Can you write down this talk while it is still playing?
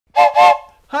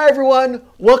Hi everyone,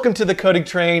 welcome to the Coding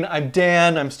Train. I'm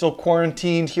Dan, I'm still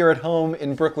quarantined here at home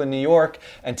in Brooklyn, New York,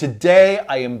 and today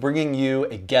I am bringing you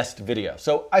a guest video.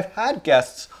 So I've had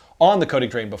guests on the Coding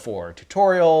Train before,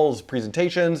 tutorials,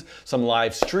 presentations, some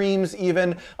live streams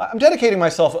even. I'm dedicating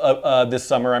myself this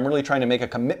summer. I'm really trying to make a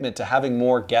commitment to having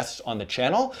more guests on the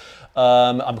channel.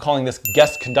 I'm calling this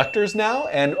Guest Conductors now,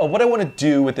 and what I want to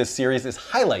do with this series is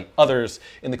highlight others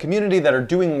in the community that are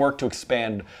doing work to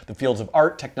expand the fields of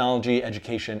art, technology,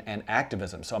 education, and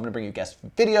activism. So I'm going to bring you guest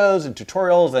videos and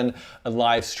tutorials and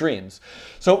live streams.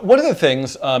 So one of the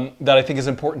things that I think is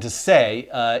important to say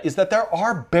is that there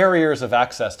are barriers of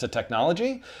access to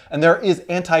technology, and there is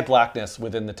anti-Blackness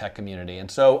within the tech community.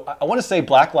 And so I want to say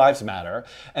Black Lives Matter,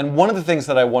 and one of the things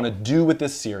that I want to do with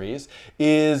this series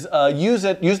is use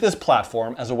this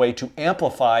platform as a way to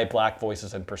amplify Black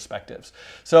voices and perspectives.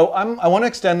 So I want to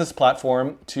extend this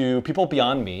platform to people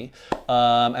beyond me,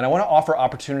 and I want to offer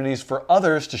opportunities for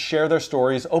others to share their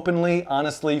stories openly,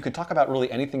 honestly. You can talk about really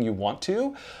anything you want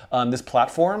to. This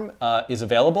platform is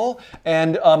available,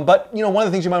 and but one of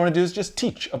the things you might want to do is just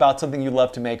teach about something you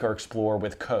love to make or explore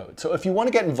with code. So if you want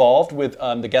to get involved with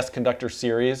the Guest Conductor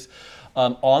series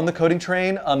on the Coding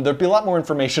Train, there'd be a lot more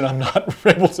information. I'm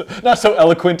not so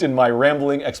eloquent in my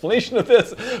rambling explanation of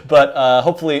this, but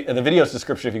hopefully in the video's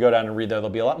description, if you go down and read there, there'll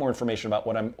be a lot more information about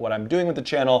what I'm doing with the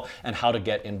channel and how to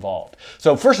get involved.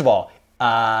 So first of all,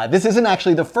 this isn't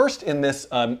actually the first in this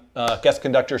Guest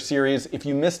Conductor series. If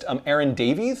you missed Erin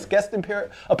Davies' guest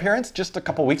appearance just a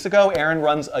couple weeks ago, Erin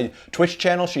runs a Twitch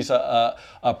channel. She's a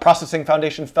Processing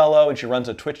Foundation fellow, and she runs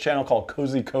a Twitch channel called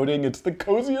Cozy Coding. It's the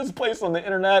coziest place on the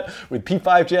internet with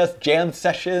P5JS jam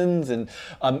sessions, and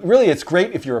really it's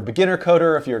great if you're a beginner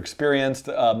coder, if you're experienced.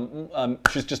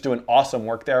 She's just doing awesome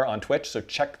work there on Twitch, so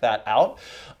check that out.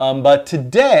 But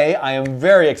today I am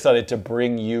very excited to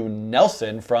bring you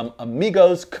Nelson from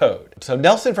Amigoscode. So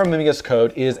Nelson from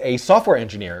Amigoscode is a software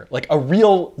engineer, like a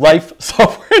real life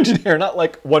software engineer, not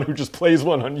like one who just plays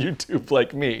one on YouTube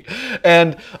like me.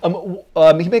 And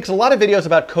he makes a lot of videos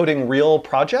about coding real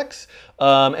projects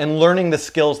and learning the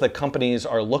skills that companies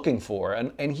are looking for.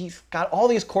 And he's got all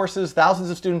these courses. Thousands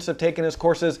of students have taken his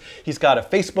courses. He's got a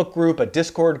Facebook group, a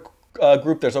Discord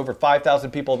group. There's over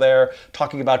 5,000 people there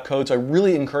talking about code. So I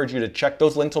really encourage you to check.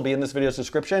 Those links will be in this video's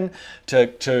description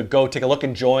to go take a look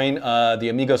and join the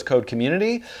Amigoscode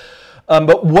community.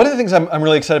 But one of the things I'm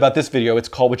really excited about this video,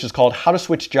 which is called How to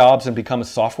Switch Jobs and Become a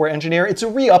Software Engineer. It's a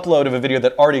re-upload of a video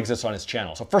that already exists on his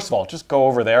channel. So first of all, just go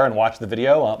over there and watch the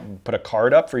video. I'll put a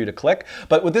card up for you to click.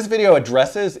 But what this video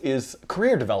addresses is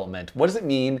career development. What does it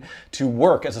mean to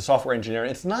work as a software engineer?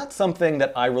 It's not something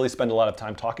that I really spend a lot of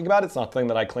time talking about. It's not something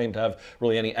that I claim to have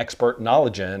really any expert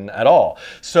knowledge in at all.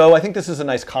 So I think this is a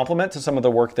nice complement to some of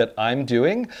the work that I'm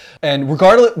doing. And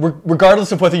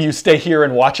regardless of whether you stay here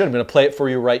and watch it, I'm going to play it for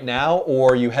you right now,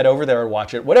 or you head over there and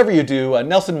watch it. Whatever you do,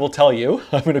 Nelson will tell you.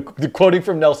 I'm going to be quoting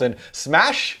from Nelson,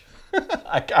 smash.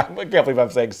 I can't believe I'm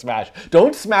saying smash.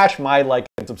 Don't smash my like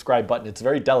and subscribe button. It's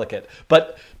very delicate.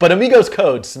 But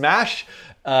Amigoscode, smash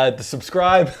the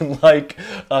subscribe and like.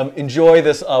 Enjoy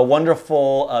this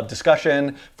wonderful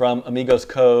discussion from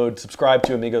Amigoscode. Subscribe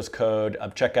to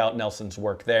Amigoscode. Check out Nelson's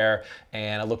work there.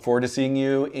 And I look forward to seeing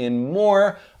you in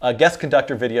more Guest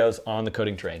Conductor videos on the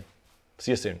Coding Train.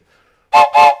 See you soon.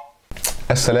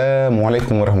 Assalamu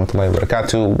alaikum wa rahmatullahi wa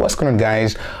barakatuh. What's going on,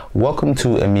 guys? Welcome to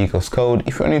Amigoscode.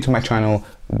 If you're new to my channel,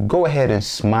 go ahead and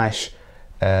smash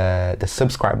the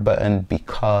subscribe button,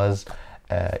 because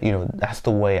that's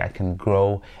the way I can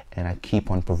grow and I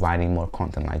keep on providing more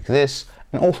content like this.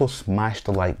 And also smash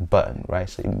the like button, right?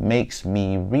 So it makes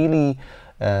me really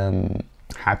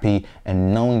happy,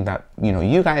 and knowing that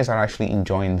you guys are actually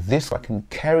enjoying this, so I can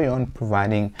carry on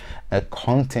providing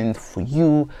content for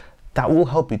you that will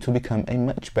help you to become a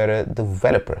much better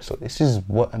developer. So this is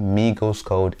what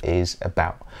Amigoscode is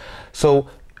about. So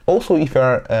also if you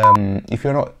are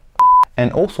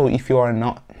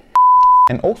not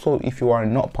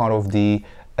part of the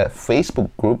Facebook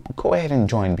group, go ahead and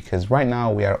join, because right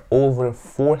now we are over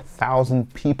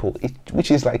 4,000 people, which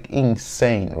is like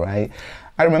insane, right?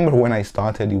 I remember when I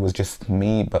started, it was just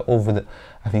me, but I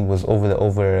think it was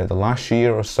over the last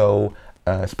year or so,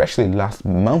 especially last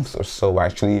month or so,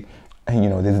 actually,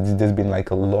 there's been like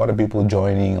a lot of people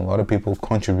joining, a lot of people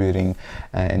contributing,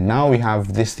 and now we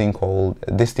have this thing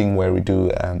where we do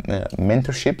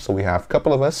mentorship. So we have a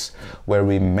couple of us where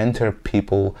we mentor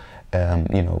people,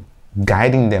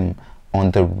 guiding them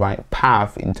on the right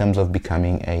path in terms of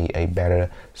becoming a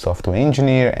better software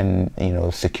engineer and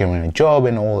securing a job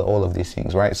and all of these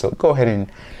things, right? So go ahead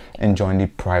and join the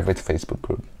private Facebook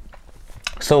group.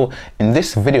 So in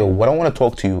this video, what I want to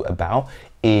talk to you about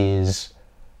is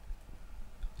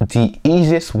the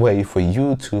easiest way for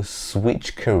you to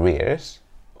switch careers,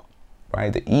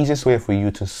 right? The easiest way for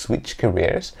you to switch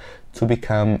careers to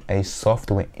become a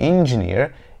software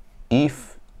engineer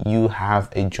if you have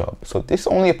a job. So this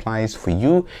only applies for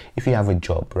you if you have a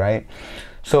job, right?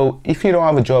 So if you don't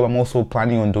have a job, I'm also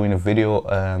planning on doing a video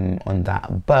on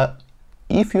that. But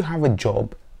if you have a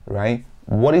job, right,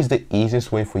 what is the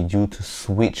easiest way for you to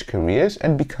switch careers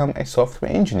and become a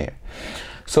software engineer?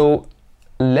 So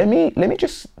let me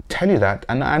just tell you that,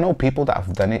 and I know people that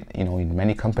have done it, you know, in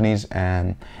many companies,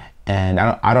 and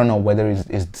I don't know whether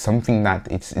it's something that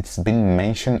it's been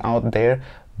mentioned out there,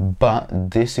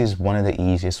 but this is one of the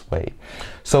easiest way.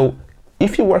 So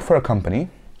if you work for a company,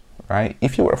 right?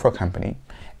 If you work for a company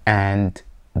and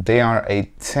they are a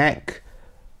tech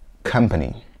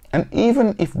company, and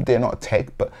even if they're not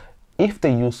tech, but if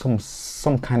they use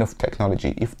some kind of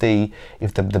technology, if the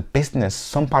business,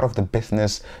 some part of the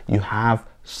business, you have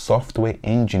software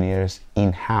engineers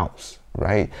in-house,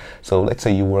 right? So let's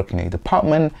say you work in a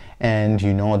department and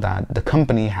you know that the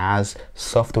company has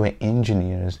software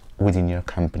engineers within your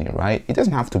company, right? It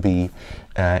doesn't have to be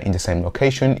in the same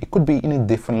location. It could be in a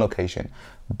different location.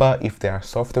 But if there are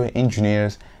software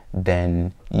engineers,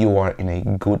 then you are in a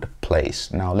good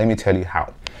place. Now, let me tell you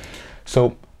how.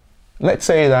 So let's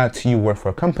say that you work for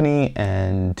a company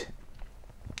and,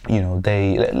 you know,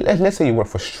 let's say you work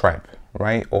for Stripe,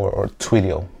 right? Or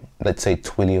Twilio, let's say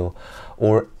Twilio,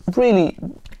 or really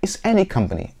it's any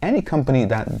company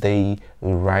that they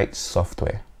write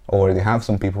software, or they have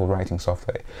some people writing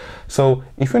software. So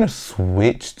if you want to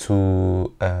switch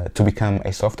to become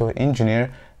a software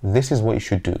engineer, this is what you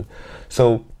should do.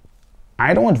 So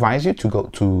I don't advise you to go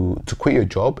to quit your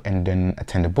job and then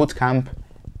attend a boot camp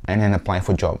and then apply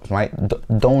for jobs, right?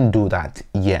 Don't do that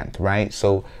yet, right?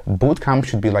 So boot camp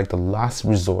should be like the last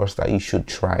resource that you should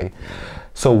try.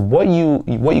 So what you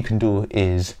can do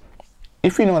is,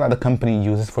 if you know that the company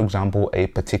uses, for example, a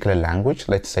particular language,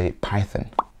 let's say Python,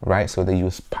 right? So they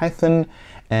use Python,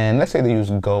 and let's say they use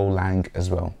Golang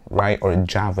as well, right? Or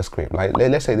JavaScript, right?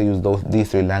 Let's say they use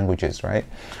these three languages, right?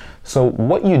 So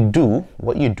what you do,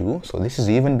 so this is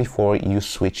even before you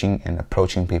switching and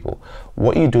approaching people,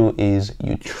 what you do is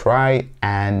you try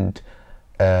and,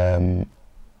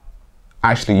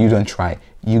 actually you don't try,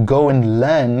 you go and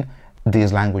learn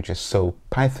these languages. So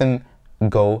Python,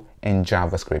 Go, and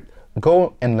JavaScript.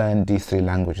 Go and learn these three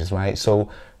languages, right? So,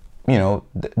 you know,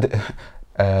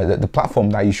 the platform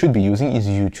that you should be using is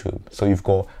YouTube. So you've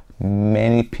got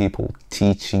many people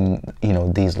teaching, you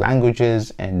know, these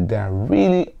languages, and they're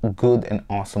really good and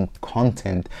awesome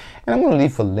content. And I'm going to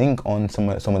leave a link on some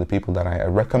of the people that I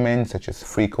recommend, such as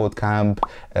Free Code Camp,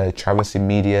 Travis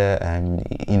Media, and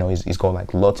you know, he's got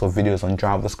like lots of videos on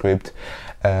JavaScript.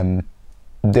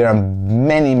 There are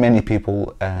many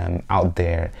people out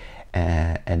there,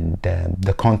 and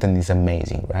the content is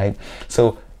amazing, right?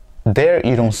 So there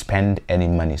you don't spend any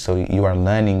money, so you are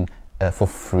learning for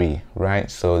free, right?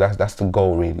 So that's the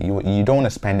goal, really. You don't want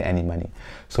to spend any money,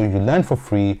 so you learn for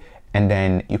free, and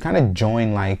then you kind of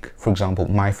join, like, for example,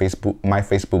 my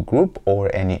Facebook group,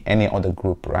 or any other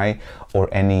group, right? Or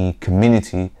any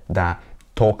community that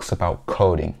talks about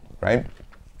coding, right?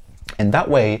 And that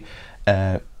way,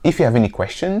 if you have any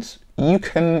questions, you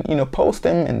can, you know, post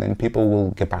them, and then people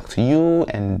will get back to you.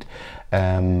 And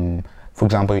for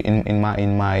example, in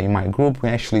my group, we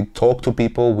actually talk to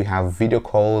people, we have video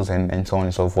calls, and so on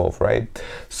and so forth, right?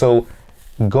 So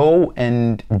go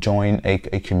and join a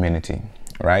community,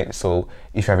 right? So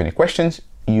if you have any questions,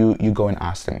 you go and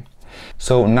ask them.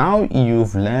 So now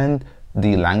you've learned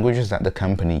the languages that the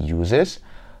company uses.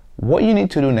 What you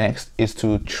need to do next is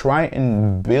to try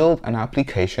and build an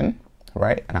application,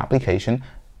 right? An application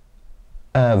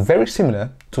very similar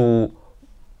to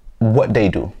what they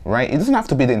do, right? It doesn't have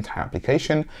to be the entire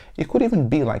application. It could even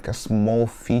be like a small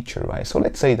feature, right? So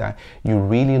let's say that you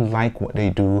really like what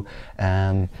they do.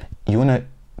 You wanna,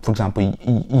 for example,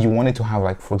 you wanted to have,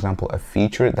 like, for example, a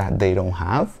feature that they don't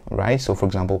have, right? So for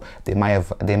example, they might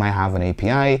have an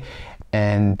API,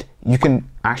 and you can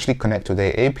actually connect to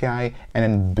their API and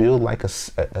then build like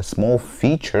a small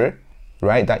feature,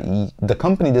 right, that the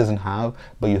company doesn't have,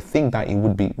 but you think that it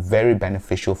would be very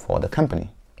beneficial for the company,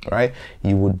 right?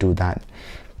 You would do that.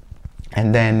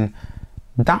 And then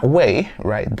that way,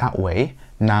 right, that way,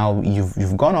 now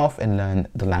you've gone off and learned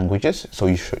the languages, so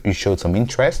you showed some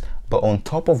interest, but on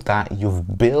top of that,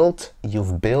 you've built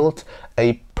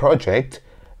a project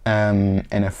and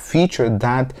a feature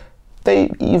that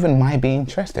they even might be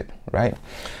interested, right?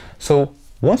 So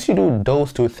once you do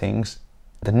those two things,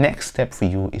 the next step for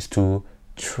you is to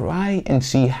try and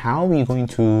see how you're going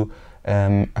to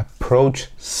approach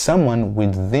someone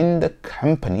within the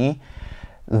company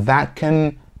that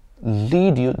can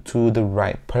lead you to the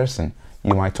right person.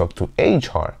 You might talk to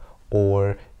HR,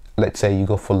 or let's say you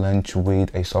go for lunch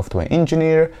with a software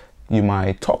engineer. You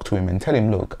might talk to him and tell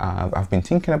him, look, I've been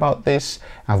thinking about this,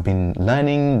 I've been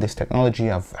learning this technology,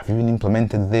 I've even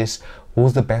implemented this.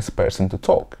 Who's the best person to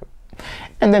talk?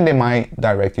 And then they might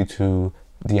direct you to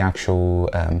the actual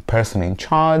person in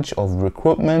charge of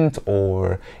recruitment,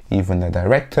 or even the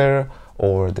director,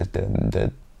 or the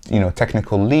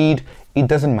technical lead. It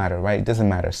doesn't matter, right? It doesn't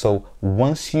matter. So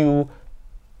once you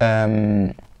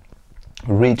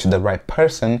reach the right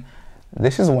person,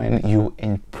 this is when you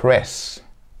impress.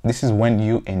 This is when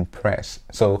you impress.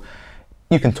 So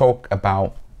you can talk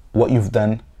about what you've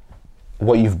done,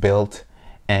 what you've built,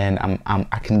 and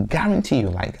I can guarantee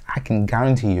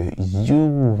you, you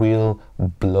will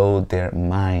blow their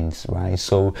minds, right?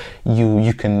 So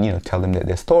you can tell them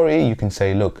their story. You can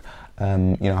say, look,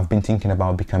 I've been thinking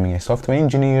about becoming a software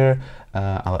engineer.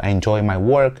 I enjoy my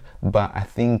work, but I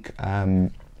think I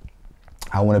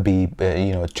want to be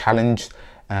challenged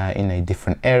in a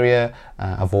different area.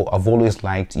 I've always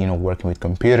liked working with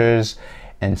computers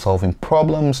and solving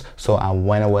problems, so I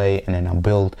went away and then I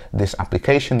built this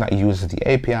application that uses the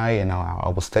API, and I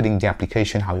was studying the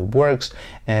application, how it works,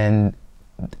 and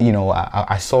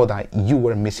I saw that you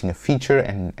were missing a feature,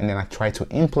 and then I tried to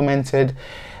implement it,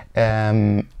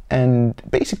 and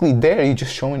basically there you're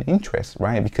just showing interest,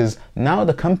 right? Because now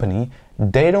the company,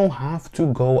 they don't have to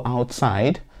go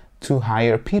outside to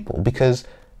hire people, because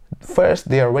first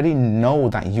they already know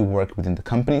that you work within the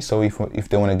company. So if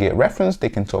they want to get reference, they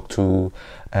can talk to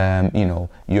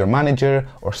your manager,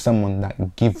 or someone that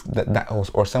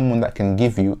someone that can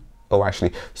give you, or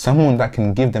actually someone that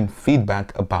can give them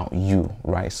feedback about you,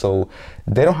 right? So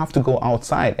they don't have to go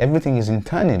outside. Everything is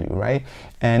internally, right?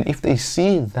 And if they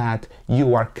see that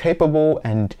you are capable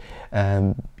and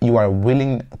you are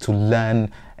willing to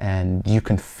learn and you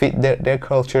can fit their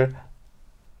culture,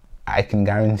 I can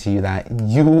guarantee you that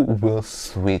you will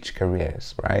switch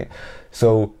careers, right?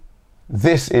 So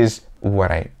this is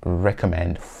what I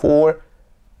recommend for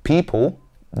people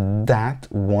that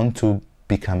want to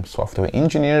become software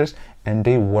engineers and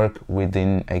they work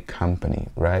within a company,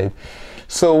 right?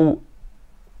 So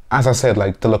as I said,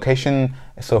 like the location,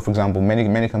 so for example,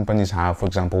 many companies have, for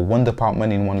example, one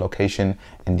department in one location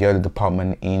and the other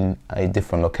department in a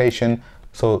different location.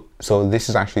 So this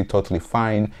is actually totally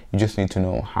fine. You just need to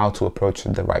know how to approach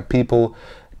the right people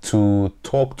to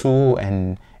talk to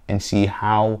and see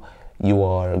how you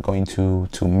are going to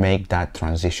make that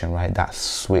transition, right? That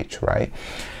switch, right?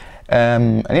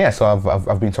 And yeah, so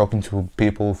I've been talking to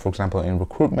people, for example, in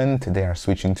recruitment. They are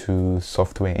switching to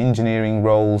software engineering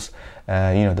roles.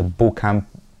 The bootcamp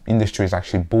industry is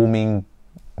actually booming,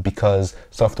 because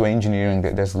software engineering,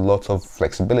 there's lots of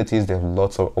flexibilities, there's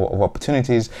lots of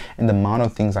opportunities, and the amount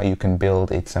of things that you can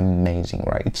build, it's amazing,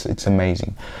 right? It's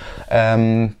amazing.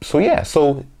 So yeah,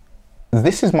 so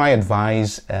this is my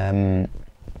advice, and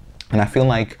I feel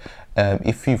like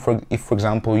if for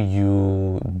example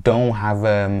you don't have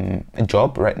a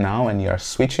job right now and you're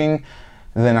switching,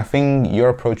 then I think your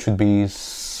approach should be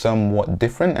somewhat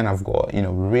different, and I've got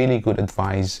really good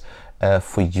advice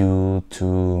for you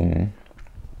to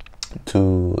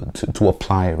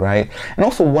apply, right? And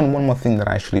also one more thing that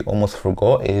I actually almost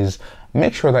forgot is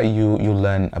make sure that you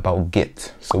learn about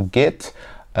Git. So Git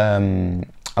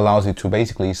allows you to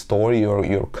basically store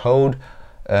your code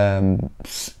in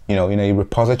a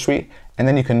repository, and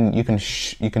then you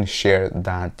can share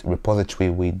that repository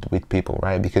with people,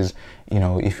 right? Because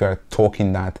if you're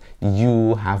talking that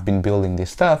you have been building this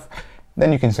stuff,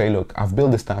 then you can say, look, I've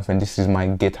built this stuff and this is my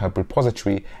GitHub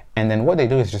repository. And then what they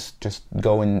do is just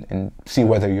go and see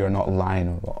whether you're not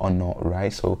lying or not,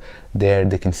 right? So there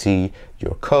they can see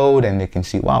your code and they can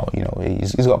see, wow,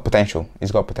 he's got potential.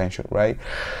 He's got potential, right?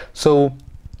 So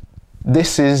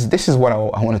this is what I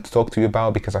wanted to talk to you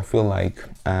about, because I feel like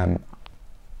I'm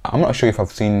not sure if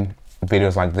I've seen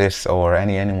videos like this or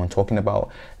anyone talking about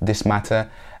this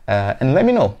matter. And let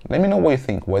me know what you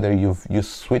think, whether you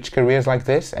switch careers like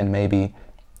this, and maybe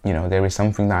there is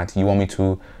something that you want me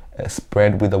to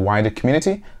spread with the wider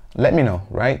community. Let me know,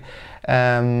 right?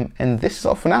 And this is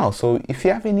all for now. So if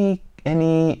you have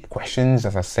any questions,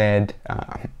 as I said,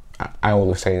 I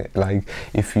always say, like,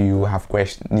 if you have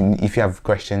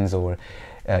questions or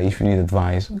if you need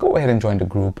advice, go ahead and join the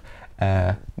group.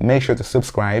 Make sure to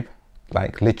subscribe,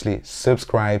 like literally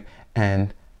subscribe,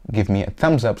 and give me a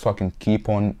thumbs up so I can keep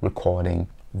on recording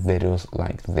videos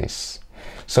like this.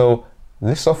 So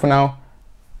this is all for now.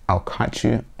 I'll catch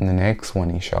you in the next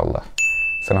one, inshallah.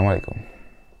 Assalamu alaikum.